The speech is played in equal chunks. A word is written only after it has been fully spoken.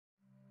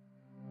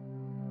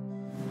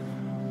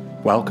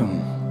Welcome.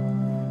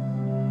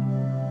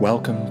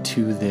 Welcome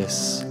to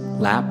this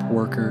Lap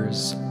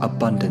Workers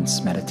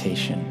Abundance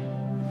Meditation.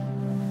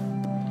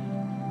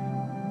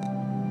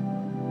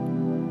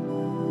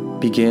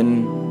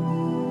 Begin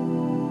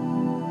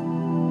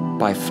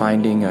by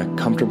finding a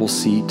comfortable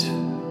seat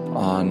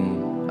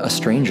on a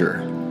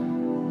stranger.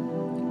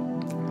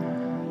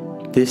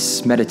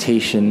 This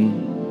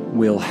meditation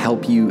will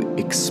help you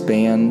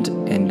expand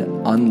and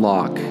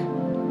unlock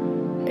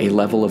a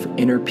level of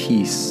inner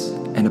peace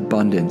and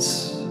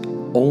abundance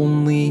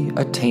only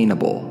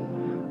attainable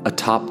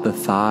atop the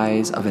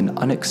thighs of an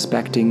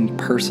unexpected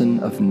person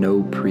of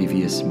no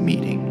previous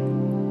meeting.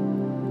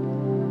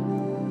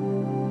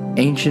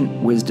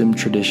 Ancient wisdom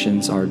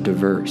traditions are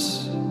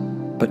diverse,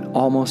 but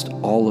almost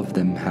all of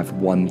them have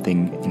one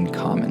thing in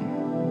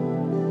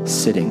common: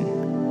 sitting.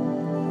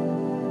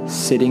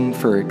 Sitting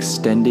for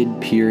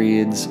extended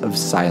periods of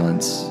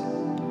silence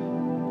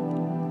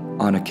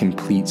on a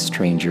complete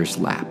stranger's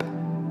lap.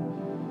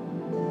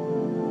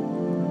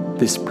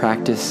 This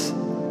practice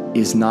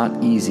is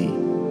not easy,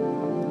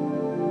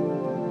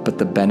 but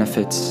the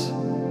benefits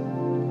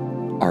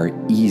are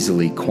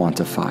easily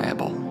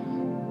quantifiable.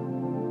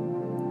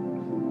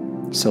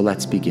 So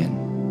let's begin.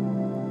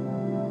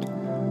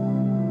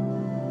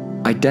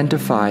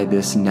 Identify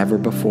this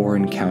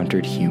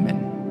never-before-encountered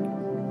human.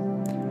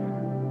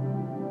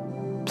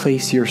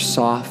 Place your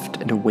soft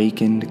and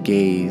awakened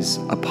gaze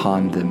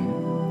upon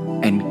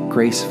them and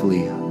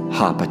gracefully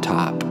hop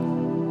atop.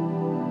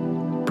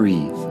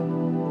 Breathe.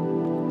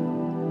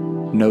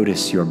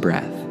 Notice your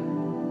breath.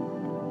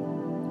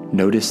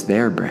 Notice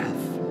their breath.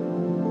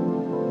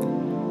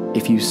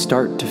 If you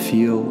start to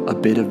feel a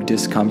bit of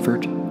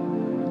discomfort,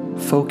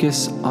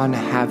 focus on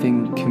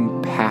having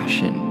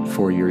compassion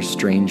for your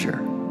stranger.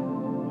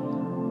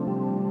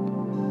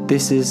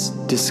 This is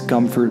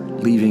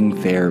discomfort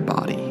leaving their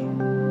body.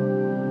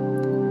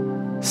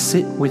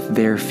 Sit with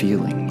their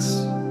feelings.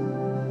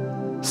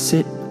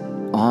 Sit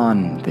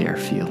on their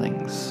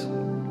feelings.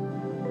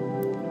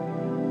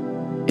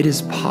 It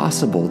is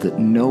possible that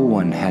no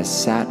one has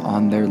sat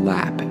on their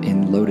lap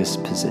in lotus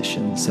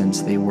position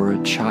since they were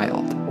a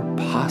child, or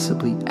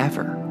possibly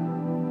ever.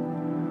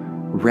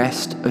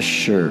 Rest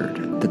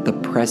assured that the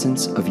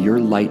presence of your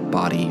light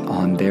body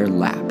on their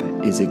lap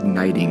is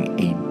igniting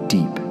a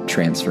deep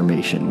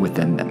transformation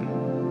within them.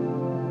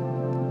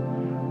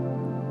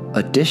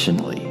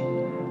 Additionally,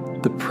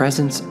 the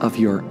presence of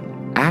your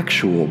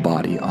actual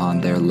body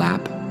on their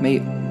lap may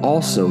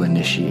also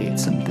initiate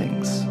some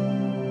things.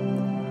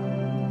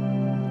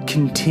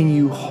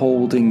 Continue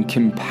holding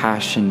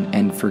compassion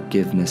and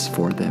forgiveness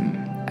for them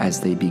as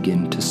they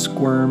begin to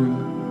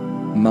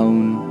squirm,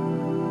 moan,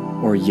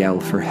 or yell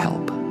for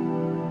help.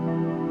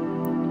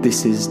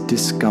 This is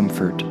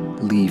discomfort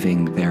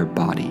leaving their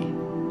body.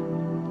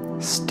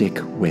 Stick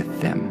with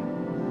them.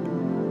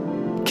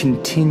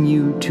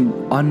 Continue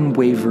to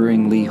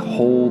unwaveringly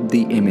hold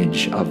the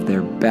image of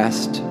their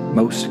best,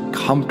 most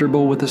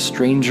comfortable with a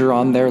stranger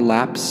on their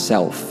lap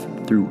self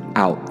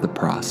throughout the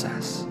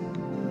process.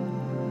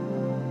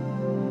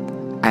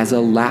 As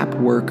a lap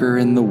worker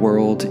in the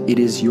world, it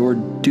is your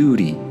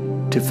duty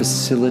to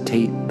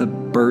facilitate the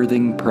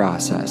birthing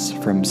process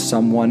from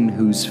someone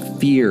whose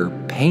fear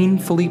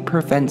painfully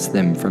prevents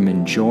them from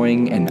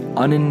enjoying an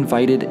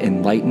uninvited,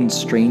 enlightened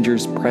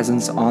stranger's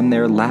presence on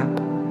their lap,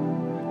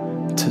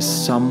 to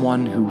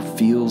someone who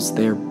feels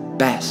their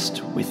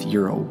best with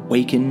your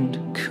awakened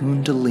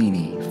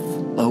kundalini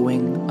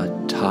flowing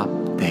atop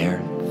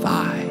their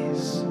thighs.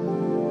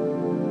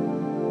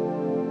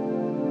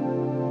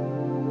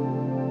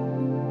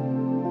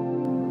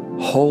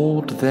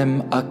 Hold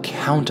them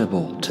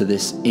accountable to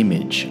this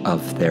image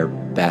of their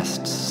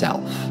best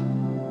self.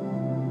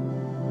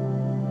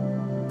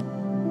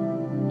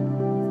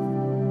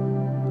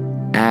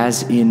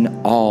 As in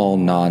all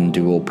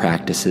non-dual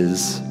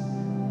practices,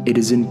 it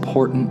is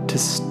important to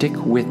stick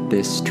with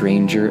this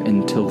stranger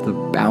until the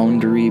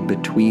boundary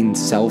between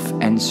self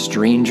and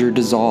stranger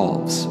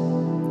dissolves.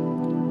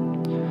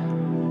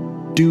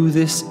 Do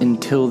this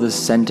until the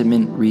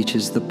sentiment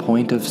reaches the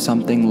point of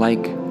something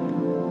like,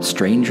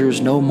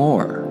 "Strangers no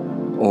more,"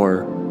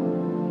 or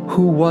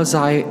 "Who was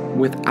I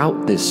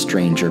without this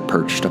stranger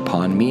perched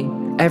upon me?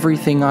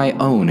 Everything I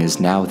own is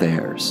now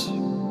theirs."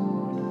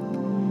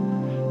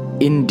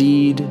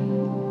 Indeed,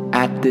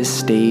 at this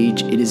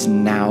stage, it is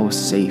now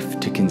safe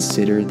to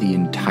consider the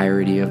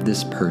entirety of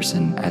this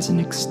person as an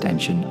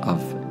extension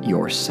of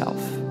yourself.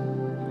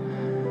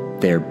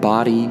 Their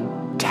body,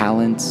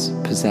 talents,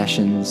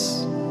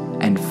 possessions,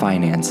 and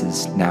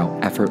finances now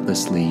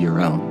effortlessly your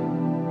own.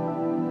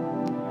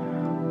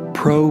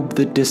 Probe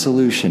the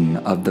dissolution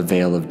of the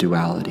veil of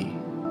duality.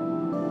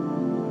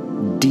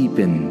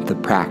 Deepen the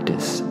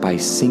practice by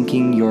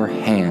sinking your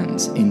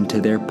hands into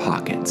their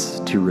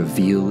pockets to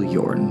reveal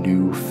your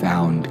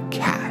newfound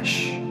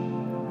cash.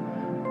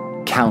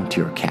 Count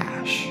your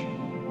cash.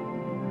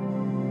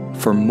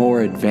 For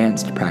more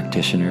advanced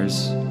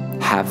practitioners,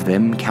 have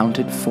them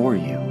counted for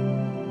you.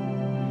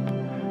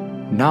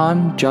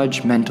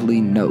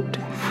 Non-judgmentally note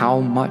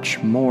how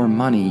much more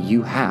money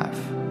you have.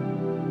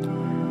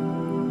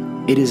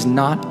 It is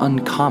not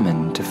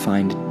uncommon to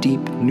find deep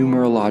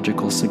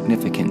numerological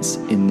significance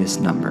in this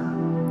number.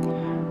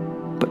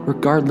 But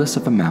regardless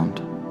of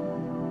amount,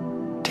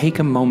 take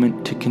a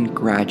moment to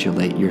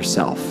congratulate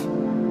yourself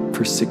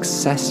for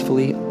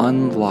successfully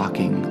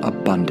unlocking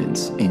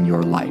abundance in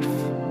your life.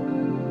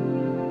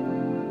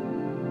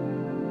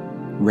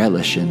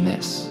 Relish in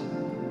this.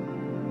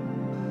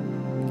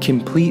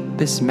 Complete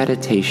this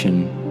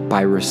meditation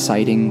by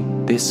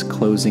reciting this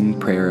closing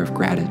prayer of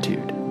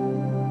gratitude.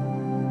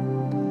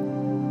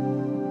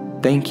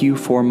 Thank you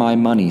for my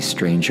money,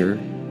 stranger.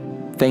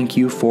 Thank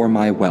you for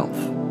my wealth.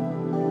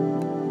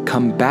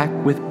 Come back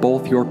with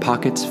both your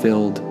pockets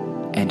filled,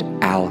 and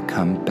I'll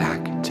come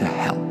back to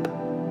help.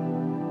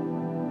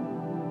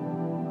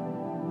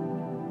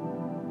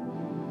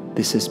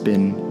 This has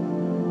been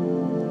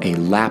a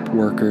Lap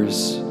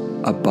Workers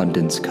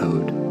Abundance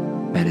Code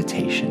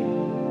meditation.